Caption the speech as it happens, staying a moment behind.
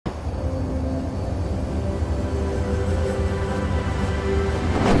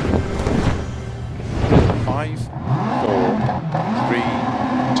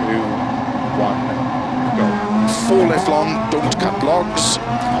dogs,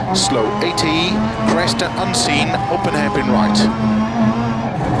 slow 80, crest and unseen, open hairpin right,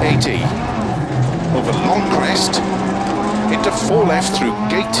 80, over long crest, into 4 left through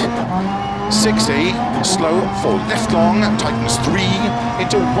gate, 60, slow 4 left long, tightens 3,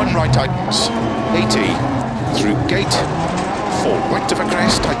 into 1 right tightens, 80, through gate, 4 right of a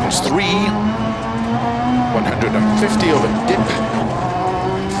crest, tightens 3, 150 over dip,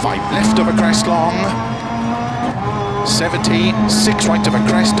 5 left of a crest long, 70, 6 right of a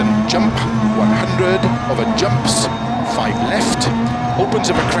crest and jump, 100 over jumps, 5 left, opens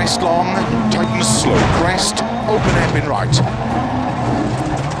of a crest long, tightens slow crest, open hairpin right,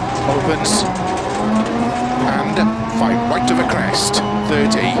 opens, and 5 right of a crest,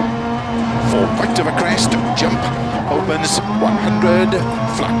 30, 4 right of a crest, jump, opens, 100,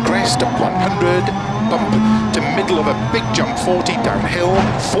 flat crest, 100, bump to middle of a big jump, 40, downhill,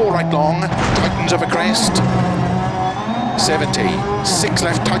 4 right long, tightens of a crest, 70, 6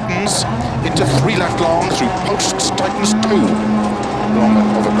 left tightens, into 3 left long, through posts, tightens 2, long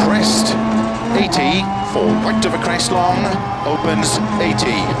of a crest, 80, 4 right of a crest long, opens, 80,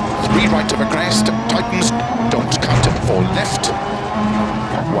 3 right of a crest, tightens, don't cut, 4 left,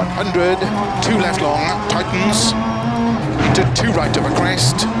 100, 2 left long, tightens, into 2 right of a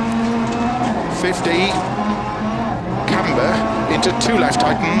crest, 50, camber, into 2 left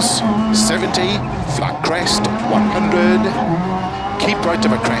tightens, 70, flat crest, 100, keep right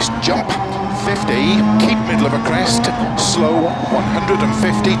of a crest, jump, 50, keep middle of a crest, slow,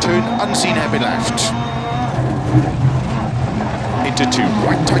 150, turn, unseen hairpin left, into 2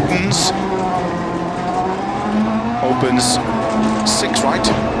 right tightens, opens, 6 right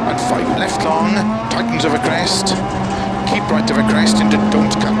and 5 left long, tightens of a crest, keep right of a crest into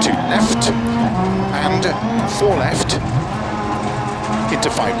don't cut 2 left, and 4 left, into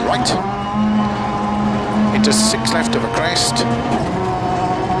 5 right, into 6 left of a crest,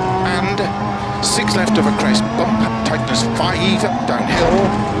 and 6 left of a crest, bump, tightness 5, downhill,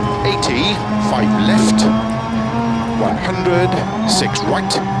 80, 5 left, 100, 6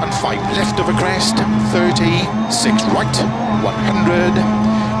 right and 5 left of a crest, 30, 6 right, 100,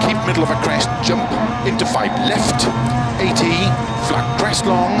 keep middle of a crest, jump, into 5 left, 80, flat crest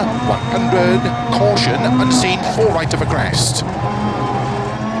long, 100, caution, unseen, 4 right of a crest,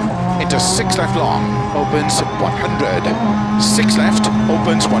 into 6 left long, opens 100, 6 left,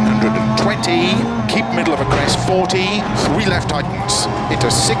 opens 120, keep middle of a crest 40, 3 left tightens, into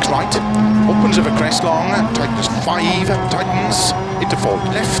 6 right, opens of a crest long, tightens 5, tightens, into 4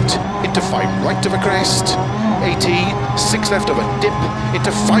 left, into 5 right of a crest, 80, 6 left of a dip, into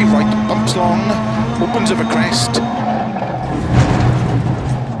 5 right, bumps long, opens of a crest,